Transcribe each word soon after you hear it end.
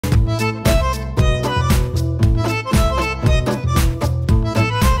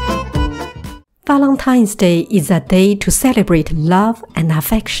Valentine's Day is a day to celebrate love and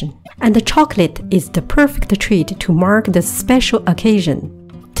affection, and the chocolate is the perfect treat to mark the special occasion.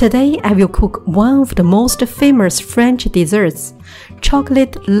 Today I will cook one of the most famous French desserts,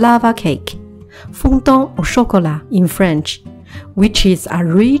 chocolate lava cake, Fondant au chocolat in French, which is a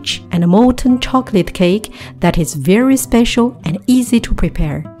rich and molten chocolate cake that is very special and easy to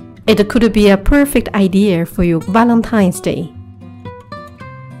prepare. It could be a perfect idea for your Valentine's Day.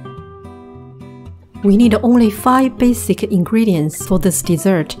 We need only 5 basic ingredients for this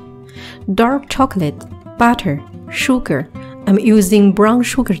dessert: dark chocolate, butter, sugar. I'm using brown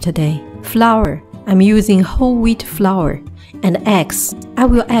sugar today. Flour. I'm using whole wheat flour. And eggs. I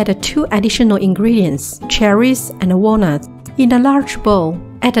will add 2 additional ingredients, cherries and walnuts. In a large bowl,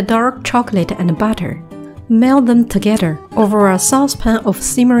 add dark chocolate and butter. Melt them together over a saucepan of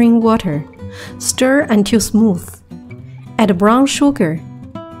simmering water. Stir until smooth. Add brown sugar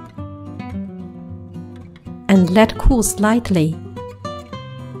and let cool slightly.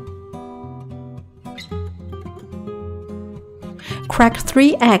 Crack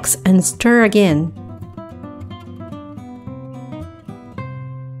 3 eggs and stir again.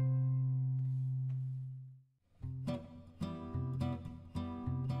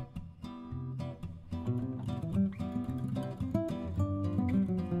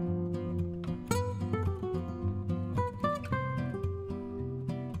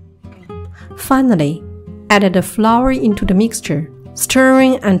 Finally, add the flour into the mixture,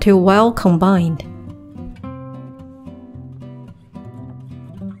 stirring until well combined.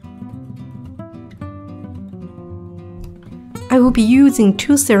 I will be using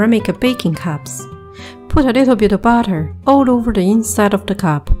 2 ceramic baking cups. Put a little bit of butter all over the inside of the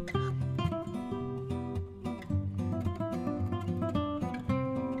cup.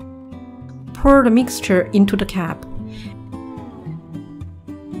 Pour the mixture into the cup.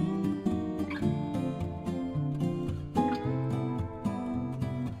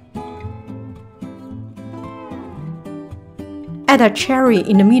 Add a cherry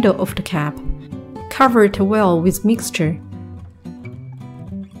in the middle of the cup. Cover it well with mixture.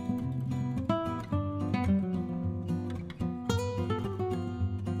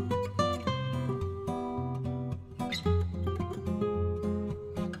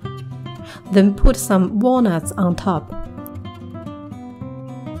 Then put some walnuts on top.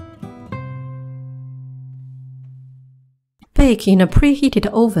 Bake in a preheated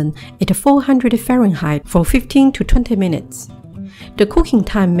oven at 400 Fahrenheit for 15 to 20 minutes. The cooking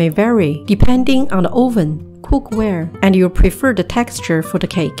time may vary depending on the oven, cookware, and your preferred texture for the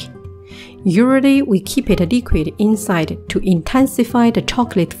cake. Usually, we keep it liquid inside to intensify the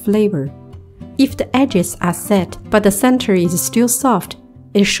chocolate flavor. If the edges are set but the center is still soft,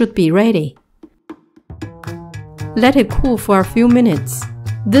 it should be ready. Let it cool for a few minutes.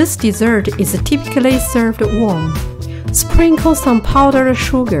 This dessert is typically served warm. Sprinkle some powdered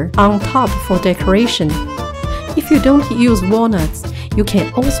sugar on top for decoration. If you don't use walnuts, you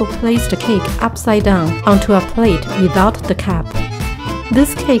can also place the cake upside down onto a plate without the cap.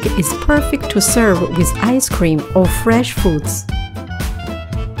 This cake is perfect to serve with ice cream or fresh foods.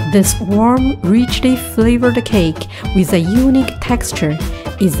 This warm, richly flavored cake with a unique texture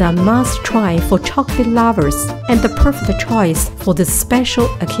is a must-try for chocolate lovers and the perfect choice for this special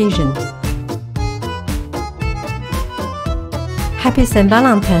occasion. Happy Saint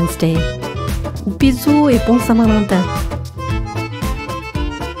Valentine's Day! Bisous et bon Saint Valentin!